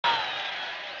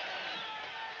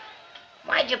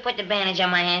why'd you put the bandage on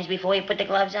my hands before you put the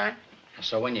gloves on?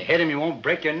 So when you hit him, you won't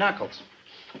break your knuckles.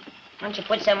 Why don't you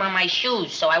put some on my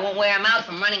shoes so I won't wear them out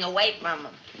from running away from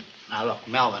them? Now, look,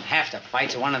 Melvin, half the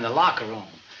fights are won in the locker room.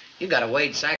 You got a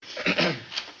Wade sack.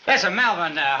 Listen,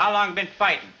 Melvin, how long been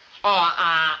fighting? I've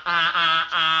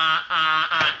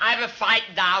been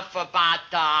fighting now for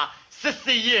about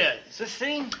 60 years.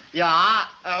 16? Yeah,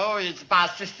 it's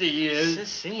about 60 years.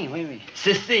 16, what do you mean?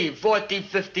 16, 14,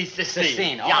 15, 16.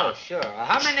 16, oh, yeah. sure.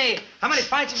 How many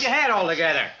fights have you had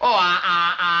altogether?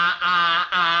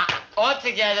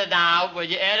 Altogether now, when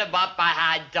you add them up, I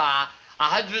had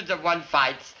 101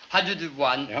 fights,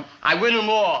 101. Yep. I win them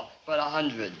all, but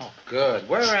 100. Oh, good.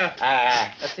 Where,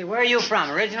 let's see, where are you from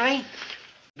originally?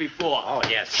 Before. Oh,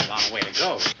 yes, a long way to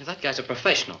go. That guy's a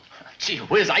professional. Gee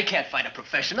whiz, I can't fight a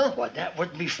professional. Well, that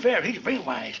wouldn't be fair. He's very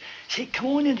wise. See, come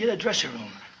on into the dressing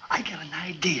room. I got an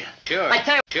idea. Sure. I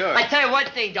tell you one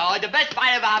thing, though. The best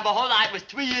fight I've had my whole life was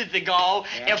 3 years ago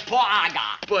in Port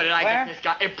Argonne. But I Where? got this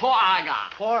guy in Port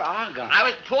Argonne. Port Argonne. I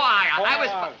was Port Argonne. I was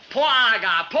Port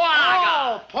Argonne. Port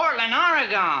Argonne. Oh, Portland,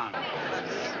 Oregon.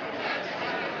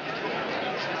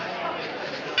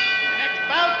 Next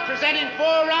bout, presenting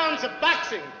 4 rounds of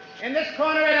boxing. In this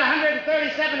corner at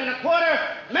 137 1/4,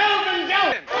 Melvin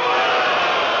Jones.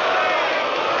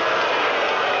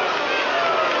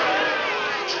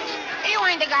 You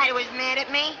ain't the guy who was mad at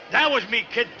me. That was me,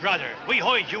 kid brother. We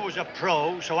heard you was a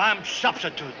pro, so I'm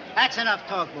substitute. That's enough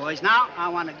talk, boys. Now, I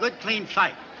want a good, clean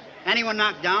fight. Anyone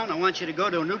knocked down, I want you to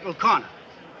go to a neutral corner.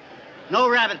 No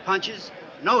rabbit punches,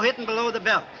 no hitting below the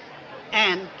belt.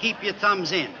 And keep your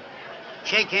thumbs in.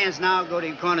 Shake hands now, go to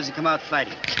your corners and come out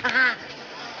fighting.